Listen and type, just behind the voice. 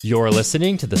You're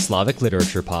listening to the Slavic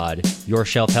Literature Pod, your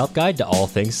shelf help guide to all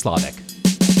things Slavic.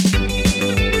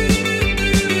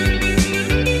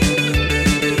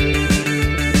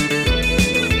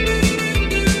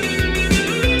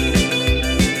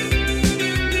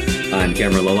 I'm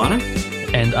Cameron Lalana.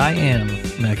 And I am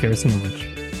Matt Karasimovich.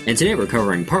 And today we're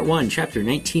covering Part 1, Chapter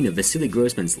 19 of Vasily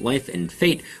Grossman's Life and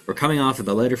Fate. We're coming off of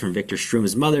the letter from Victor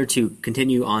Strum's mother to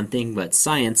continue on thinking about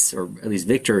science, or at least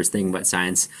Victor is thinking about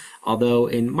science, although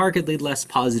in markedly less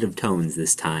positive tones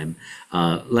this time.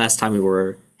 Last time we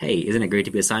were, hey, isn't it great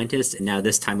to be a scientist? And now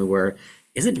this time we were,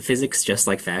 isn't physics just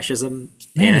like fascism?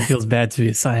 Man, it feels bad to be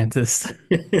a scientist.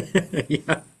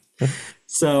 Yeah.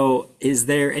 So is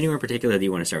there anywhere in particular that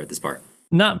you want to start with this part?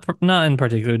 Not in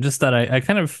particular, just that I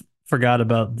kind of forgot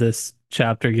about this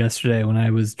chapter yesterday when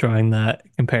I was drawing that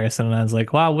comparison, and I was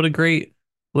like, wow, what a great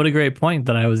point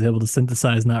that I was able to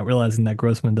synthesize, not realizing that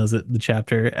Grossman does it the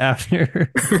chapter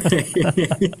after.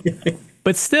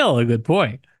 But still a good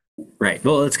point. Right.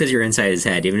 Well, it's because you're inside his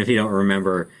head. Even if you don't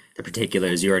remember the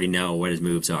particulars, you already know what his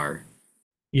moves are.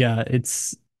 Yeah,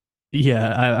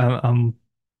 I'm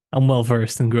well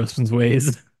versed in Grossman's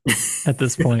ways at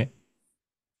this point.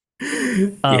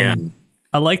 Yeah.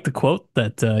 I like the quote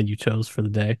that you chose for the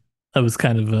day. It was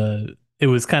kind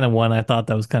of one I thought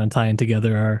that was kind of tying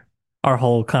together our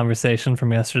whole conversation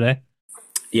from yesterday.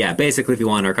 Yeah, basically, if you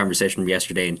want our conversation from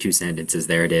yesterday in two sentences,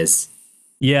 there it is.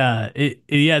 Yeah,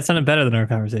 it sounded better than our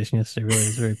conversation yesterday. Really, it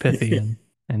was very pithy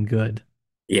and good.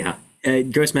 Yeah,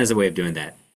 Grossman has a way of doing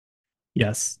that.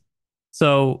 Yes.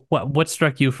 So, what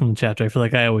struck you from the chapter? I feel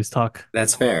like I always talk.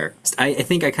 That's fair. I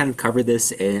think I kind of covered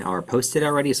this in our post-it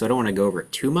already, so I don't want to go over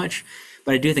it too much.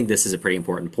 But I do think this is a pretty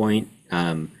important point.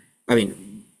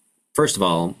 First of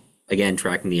all, again,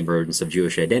 tracking the emergence of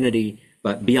Jewish identity.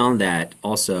 But beyond that,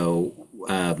 also,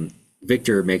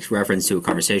 Victor makes reference to a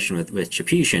conversation with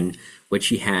Chapushin, which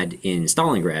he had in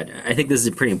Stalingrad. I think this is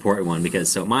a pretty important one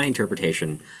because my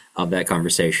interpretation of that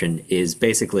conversation is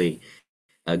basically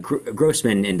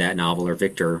Grossman in that novel, or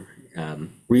Victor,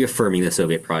 reaffirming the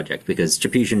Soviet project, because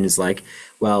Chapushin is like,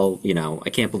 well, I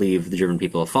can't believe the German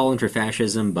people have fallen for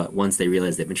fascism, but once they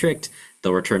realize they've been tricked,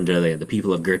 they'll return to the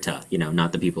people of Goethe,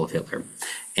 not the people of Hitler.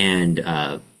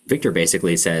 And Victor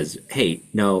basically says, hey,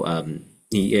 no,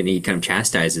 he kind of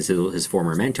chastises his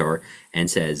former mentor and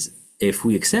says, if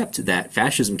we accept that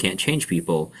fascism can't change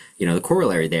people, the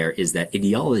corollary there is that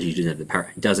ideology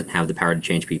doesn't have the power to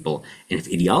change people. And if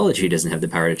ideology doesn't have the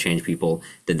power to change people,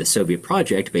 then the Soviet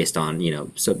project, based on,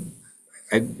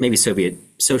 maybe Soviet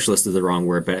socialist is the wrong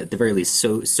word, but at the very least,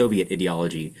 Soviet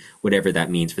ideology, whatever that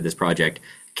means for this project,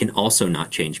 can also not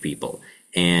change people.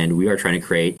 And we are trying to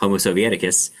create Homo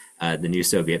Sovieticus, the new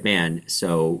Soviet man.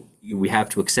 So we have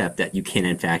to accept that you can,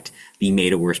 in fact, be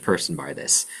made a worse person by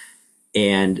this.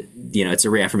 And, it's a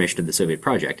reaffirmation of the Soviet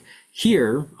project.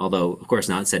 Here, although, of course,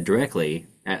 not said directly,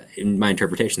 in my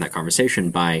interpretation of that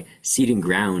conversation, by ceding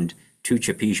ground to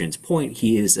Chapushin's point,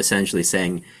 he is essentially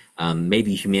saying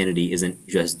maybe humanity isn't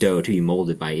just dough to be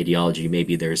molded by ideology.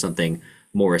 Maybe there's something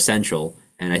more essential.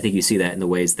 And I think you see that in the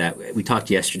ways that we talked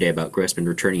yesterday about Grossman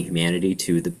returning humanity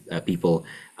to the people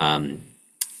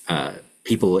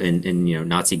in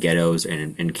Nazi ghettos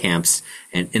and camps,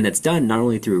 and that's done not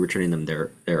only through returning them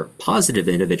their positive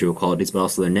individual qualities, but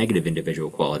also their negative individual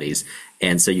qualities.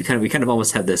 And so we kind of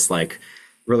almost have this like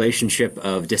relationship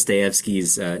of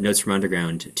Dostoevsky's Notes from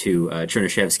Underground to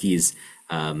Chernyshevsky's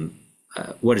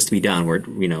What Is to Be Done, where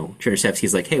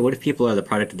Chernyshevsky's like, hey, what if people are the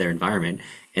product of their environment?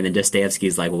 And then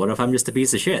Dostoevsky's like, well, what if I'm just a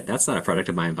piece of shit? That's not a product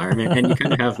of my environment. And you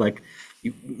kind of have like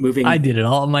moving. I did it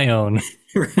all on my own.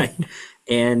 Right.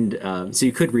 And so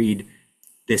you could read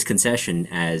this concession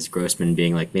as Grossman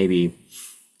being like, maybe,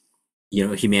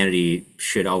 humanity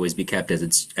should always be kept as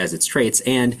its traits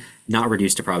and not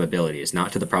reduced to probabilities,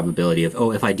 not to the probability of,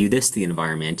 oh, if I do this to the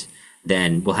environment,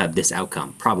 then we'll have this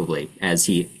outcome, probably, as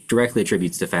he directly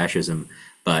attributes to fascism.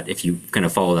 But if you kind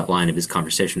of follow that line of his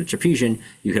conversation with Chapushin,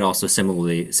 you could also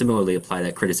similarly apply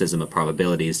that criticism of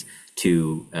probabilities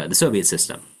to the Soviet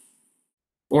system.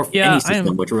 Or any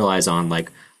system which relies on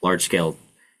like large scale,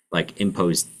 like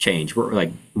imposed change. We're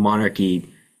like monarchy,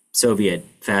 Soviet,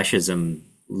 fascism,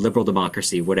 liberal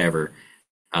democracy, whatever.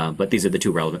 But these are the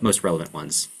two most relevant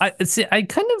ones. I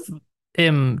kind of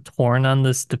am torn on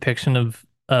this depiction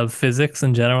of physics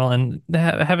in general, and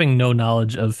having no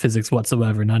knowledge of physics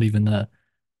whatsoever, not even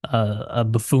a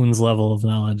buffoon's level of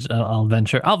knowledge. I'll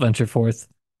venture forth.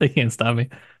 They can't stop me.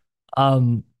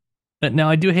 But now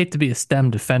I do hate to be a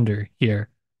STEM defender here,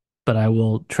 but I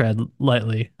will tread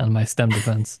lightly on my STEM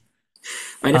defense.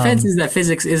 My defense is that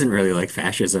physics isn't really like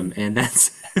fascism, and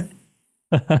that's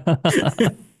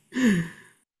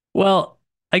Well,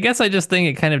 I guess I just think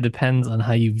it kind of depends on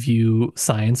how you view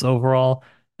science overall.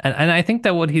 And I think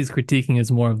that what he's critiquing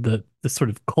is more of the sort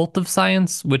of cult of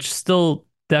science, which still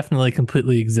definitely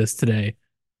completely exists today.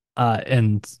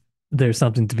 And there's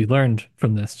something to be learned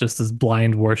from this, just as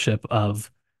blind worship of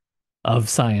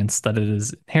science, that it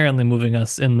is inherently moving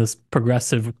us in this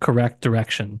progressive, correct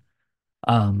direction.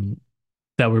 Um,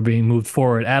 that we're being moved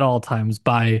forward at all times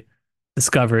by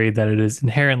discovery, that it is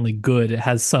inherently good. It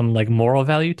has some like moral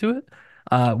value to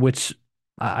it, which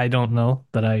I don't know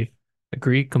that I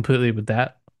agree completely with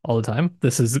that all the time.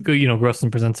 This is, Grosson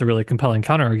presents a really compelling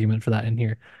counter argument for that in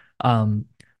here. Um,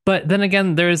 but then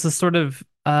again, there is a sort of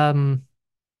I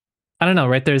don't know,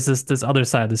 right? There's this other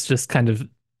side that's just kind of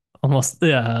almost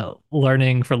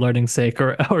learning for learning's sake,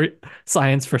 or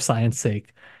science for science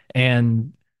sake,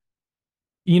 and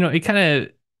it kind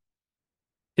of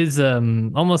is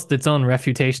almost its own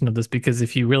refutation of this, because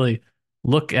if you really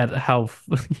look at how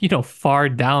far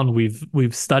down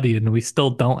we've studied, and we still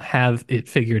don't have it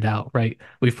figured out, right?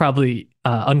 We've probably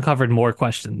uncovered more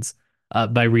questions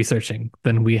by researching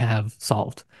than we have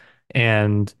solved.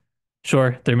 And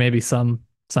sure, there may be some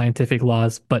scientific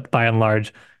laws, but by and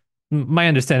large, my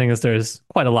understanding is there's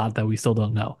quite a lot that we still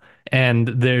don't know. And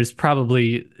there's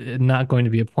probably not going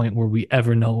to be a point where we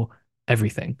ever know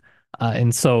everything.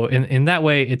 And so in that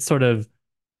way, it's sort of,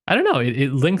 I don't know,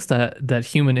 it links that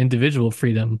human individual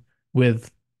freedom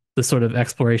with the sort of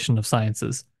exploration of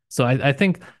sciences. So I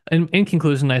think, in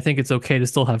conclusion, I think it's okay to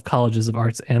still have colleges of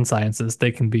arts and sciences.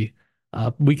 They can be,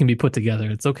 we can be put together.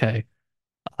 It's okay.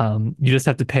 You just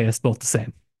have to pay us both the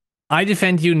same. I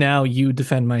defend you now, you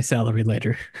defend my salary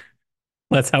later.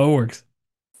 That's how it works.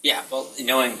 Yeah, well,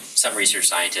 knowing some research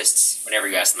scientists, whenever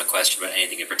you ask them a question about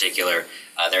anything in particular,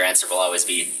 their answer will always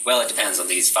be, well, it depends on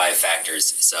these 5 factors.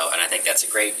 So, and I think that's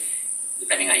a great,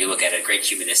 depending on how you look at it, a great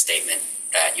humanist statement,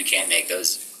 that you can't make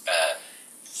those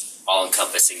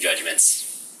all-encompassing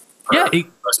judgments for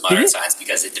postmodern science,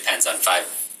 because it depends on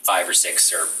five or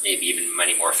 6 or maybe even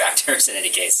many more factors in any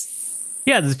case.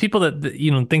 Yeah, there's people that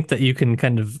think that you can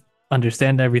kind of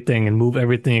understand everything and move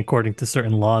everything according to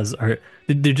certain laws.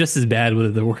 They're just as bad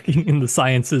whether they're working in the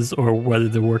sciences or whether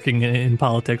they're working in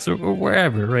politics or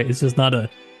wherever, right? It's just not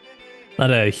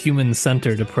a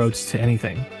human-centered approach to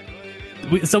anything.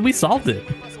 So we solved it.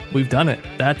 We've done it.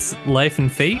 That's life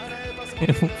and fate.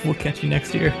 We'll catch you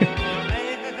next year.